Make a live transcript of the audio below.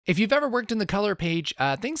If you've ever worked in the color page,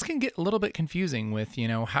 things can get a little bit confusing with,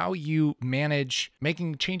 how you manage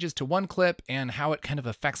making changes to one clip and how it kind of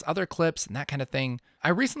affects other clips and that kind of thing. I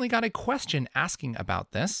recently got a question asking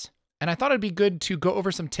about this, and I thought it'd be good to go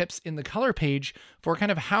over some tips in the color page for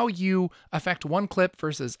kind of how you affect one clip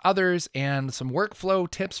versus others and some workflow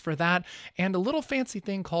tips for that and a little fancy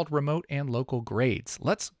thing called remote and local grades.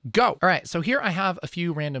 Let's go. All right, so here I have a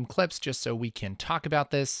few random clips just so we can talk about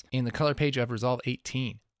this in the color page of Resolve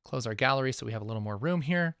 18. Close our gallery so we have a little more room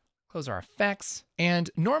here. Close our effects. And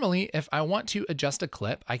normally, if I want to adjust a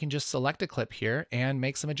clip, I can just select a clip here and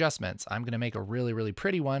make some adjustments. I'm going to make a really, really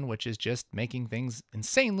pretty one, which is just making things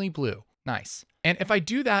insanely blue. Nice. And if I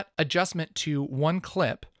do that adjustment to one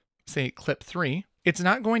clip, say clip 3, it's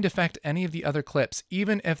not going to affect any of the other clips,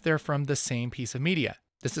 even if they're from the same piece of media.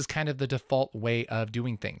 This is kind of the default way of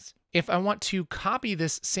doing things. If I want to copy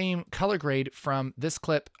this same color grade from this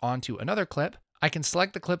clip onto another clip, I can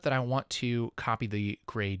select the clip that I want to copy the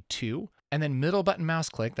grade to, and then middle button mouse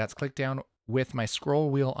click, that's click down with my scroll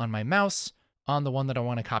wheel on my mouse on the one that I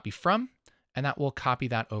want to copy from, and that will copy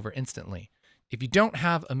that over instantly. If you don't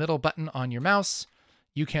have a middle button on your mouse,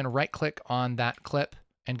 you can right click on that clip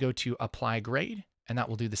and go to apply grade, and that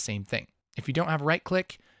will do the same thing. If you don't have right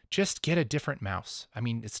click, just get a different mouse. I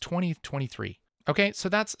mean, it's 2023. Okay, so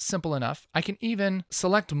that's simple enough. I can even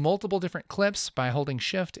select multiple different clips by holding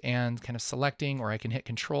shift and kind of selecting, or I can hit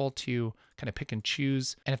control to kind of pick and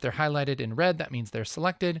choose. And if they're highlighted in red, that means they're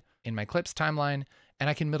selected in my clips timeline. And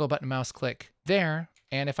I can middle button mouse click there.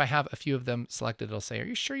 And if I have a few of them selected, it'll say, are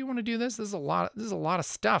you sure you want to do this? This is a lot of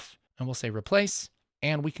stuff. And we'll say replace,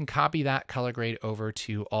 and we can copy that color grade over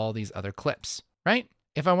to all these other clips, right?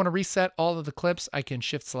 If I want to reset all of the clips, I can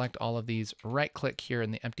shift select all of these, right click here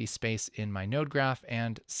in the empty space in my node graph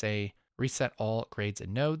and say reset all grades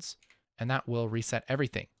and nodes, and that will reset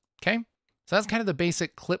everything, okay? So that's kind of the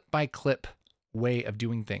basic clip by clip way of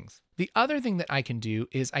doing things. The other thing that I can do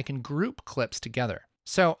is I can group clips together.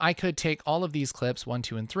 So I could take all of these clips, 1,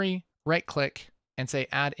 2, and 3, right click and say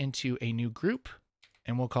add into a new group,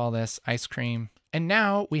 and we'll call this ice cream. And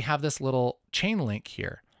now we have this little chain link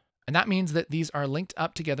here. And that means that these are linked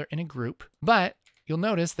up together in a group, but you'll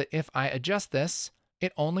notice that if I adjust this,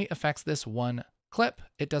 it only affects this one clip.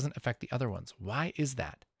 It doesn't affect the other ones. Why is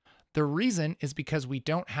that? The reason is because we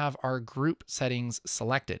don't have our group settings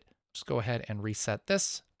selected. Just go ahead and reset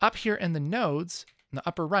this. Up here in the nodes, in the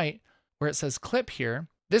upper right, where it says clip here,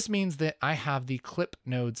 this means that I have the clip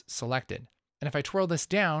nodes selected. And if I twirl this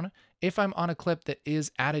down, if I'm on a clip that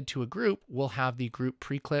is added to a group, we'll have the group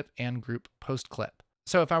pre-clip and group post-clip.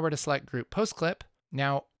 So if I were to select group post clip,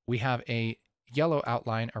 now we have a yellow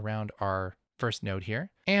outline around our first node here.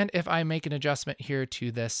 And if I make an adjustment here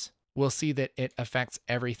to this, we'll see that it affects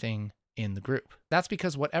everything in the group. That's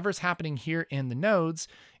because whatever's happening here in the nodes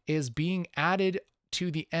is being added to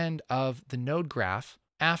the end of the node graph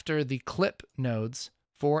after the clip nodes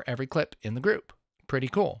for every clip in the group. Pretty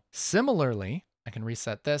cool. Similarly, I can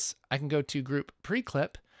reset this. I can go to group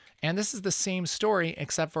pre-clip. And this is the same story,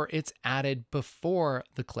 except for it's added before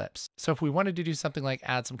the clips. So if we wanted to do something like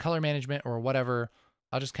add some color management or whatever,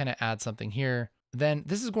 I'll just kind of add something here. Then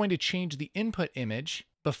this is going to change the input image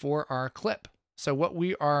before our clip. So what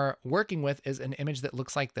we are working with is an image that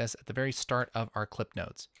looks like this at the very start of our clip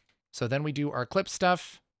nodes. So then we do our clip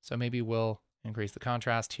stuff. So maybe we'll increase the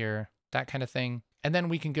contrast here, that kind of thing. And then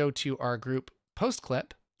we can go to our group post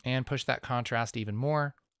clip and push that contrast even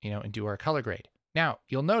more, and do our color grade. Now,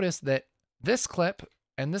 you'll notice that this clip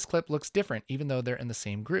and this clip looks different, even though they're in the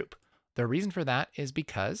same group. The reason for that is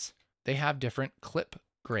because they have different clip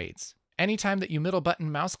grades. Anytime that you middle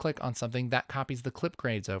button mouse click on something, that copies the clip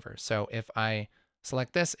grades over. So if I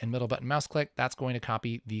select this and middle button mouse click, that's going to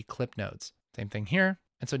copy the clip nodes. Same thing here.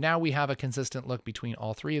 And so now we have a consistent look between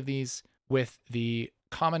all three of these, with the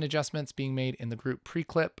common adjustments being made in the group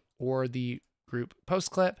pre-clip or the group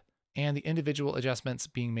post-clip, and the individual adjustments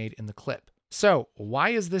being made in the clip. So why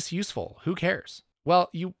is this useful? Who cares? Well,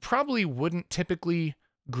 you probably wouldn't typically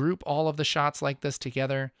group all of the shots like this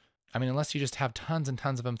together. I mean, unless you just have tons and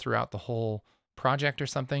tons of them throughout the whole project or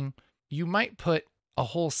something. You might put a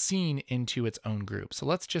whole scene into its own group. So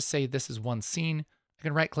let's just say this is one scene. I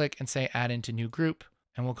can right click and say add into new group,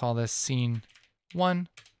 and we'll call this scene 1.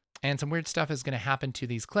 And some weird stuff is going to happen to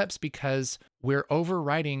these clips because we're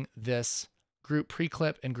overwriting this group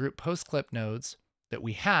pre-clip and group post-clip nodes that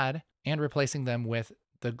we had and replacing them with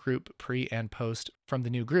the group pre and post from the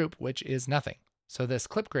new group, which is nothing. So this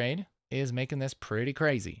clip grade is making this pretty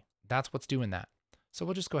crazy. That's what's doing that. So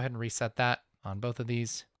we'll just go ahead and reset that on both of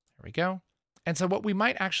these. There we go. And so what we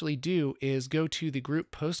might actually do is go to the group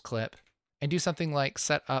post clip and do something like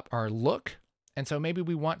set up our look And so maybe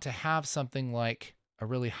we want to have something like a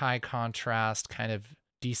really high contrast kind of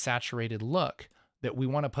desaturated look that we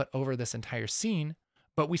want to put over this entire scene,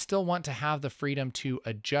 but we still want to have the freedom to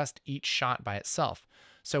adjust each shot by itself.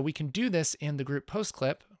 So we can do this in the group post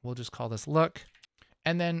clip. We'll just call this look.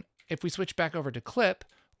 And then if we switch back over to clip,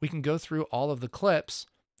 we can go through all of the clips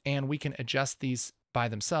and we can adjust these by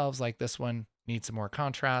themselves. Like this one needs some more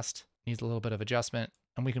contrast, needs a little bit of adjustment.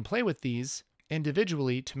 And we can play with these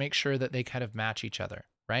individually to make sure that they kind of match each other,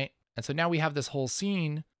 right? And so now we have this whole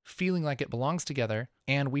scene feeling like it belongs together,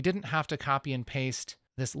 and we didn't have to copy and paste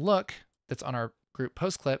this look that's on our group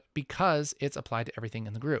post clip because it's applied to everything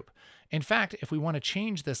in the group. In fact, if we want to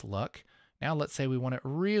change this look, now let's say we want it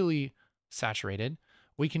really saturated,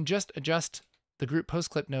 we can just adjust the group post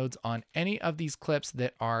clip nodes on any of these clips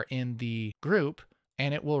that are in the group,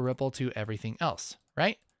 and it will ripple to everything else,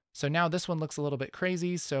 right? So now this one looks a little bit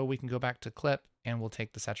crazy, so we can go back to clip and we'll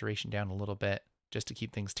take the saturation down a little bit just to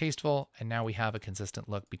keep things tasteful. And now we have a consistent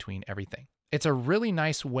look between everything. It's a really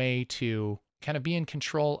nice way to kind of be in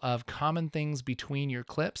control of common things between your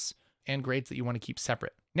clips and grades that you want to keep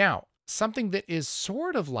separate. Now, something that is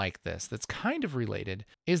sort of like this, that's kind of related,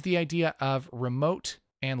 is the idea of remote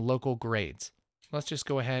and local grades. Let's just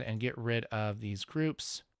go ahead and get rid of these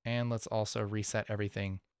groups, and let's also reset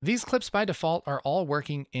everything. These clips by default are all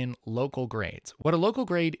working in local grades. What a local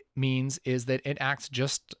grade means is that it acts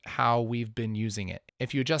just how we've been using it.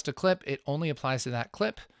 If you adjust a clip, it only applies to that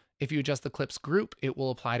clip. If you adjust the clip's group, it will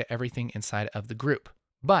apply to everything inside of the group.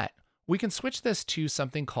 But we can switch this to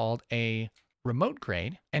something called a remote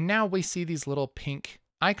grade. And now we see these little pink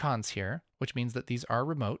icons here, which means that these are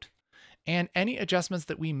remote. And any adjustments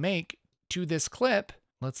that we make to this clip,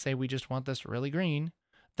 let's say we just want this really green,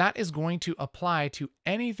 that is going to apply to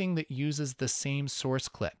anything that uses the same source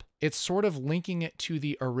clip. It's sort of linking it to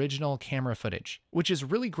the original camera footage, which is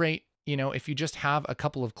really great. You know, if you just have a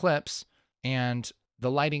couple of clips and the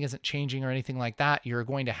lighting isn't changing or anything like that, you're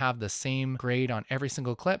going to have the same grade on every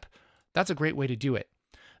single clip. That's a great way to do it.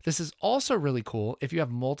 This is also really cool if you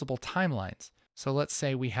have multiple timelines. So let's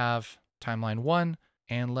say we have timeline 1,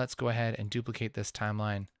 and let's go ahead and duplicate this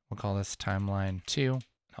timeline. We'll call this timeline 2.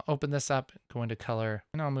 I'll open this up, go into color,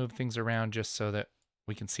 and I'll move things around just so that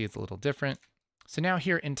we can see it's a little different. So now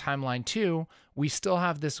here in timeline 2, we still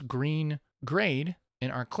have this green grade in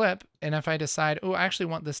our clip. And if I decide, oh, I actually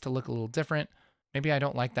want this to look a little different, maybe I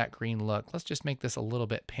don't like that green look, let's just make this a little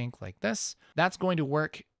bit pink like this. That's going to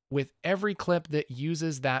work with every clip that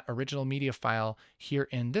uses that original media file here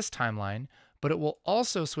in this timeline, but it will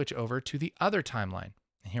also switch over to the other timeline.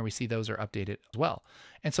 And here we see those are updated as well.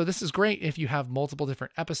 And so this is great if you have multiple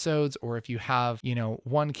different episodes, or if you have, you know,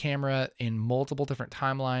 one camera in multiple different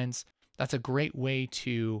timelines. That's a great way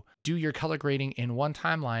to do your color grading in one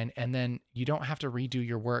timeline, and then you don't have to redo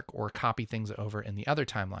your work or copy things over in the other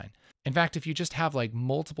timeline. In fact, if you just have like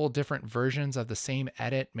multiple different versions of the same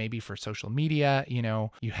edit, maybe for social media, you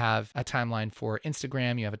know, you have a timeline for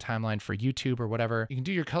Instagram, you have a timeline for YouTube or whatever, you can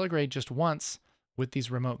do your color grade just once with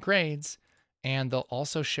these remote grades, and they'll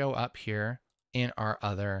also show up here in our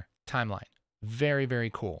other timeline. Very,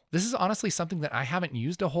 very cool. This is honestly something that I haven't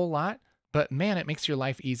used a whole lot, but man, it makes your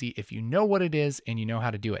life easy if you know what it is and you know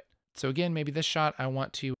how to do it. So again, maybe this shot, I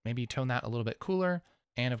want to maybe tone that a little bit cooler.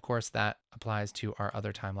 And of course, that applies to our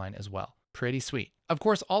other timeline as well. Pretty sweet. Of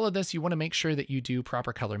course, all of this, you want to make sure that you do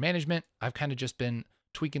proper color management. I've kind of just been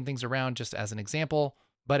tweaking things around just as an example,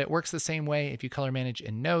 but it works the same way if you color manage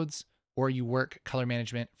in nodes or you work color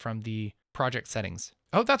management from the project settings.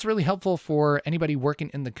 I hope that's really helpful for anybody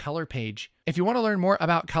working in the color page. If you want to learn more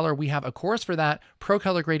about color, we have a course for that, Pro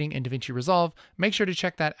Color Grading in DaVinci Resolve. Make sure to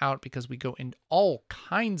check that out because we go in all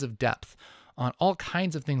kinds of depth on all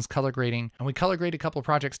kinds of things color grading, and we color grade a couple of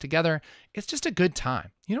projects together. It's just a good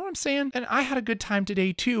time. You know what I'm saying? And I had a good time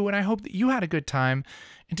today too, and I hope that you had a good time.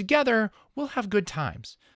 And together, we'll have good times.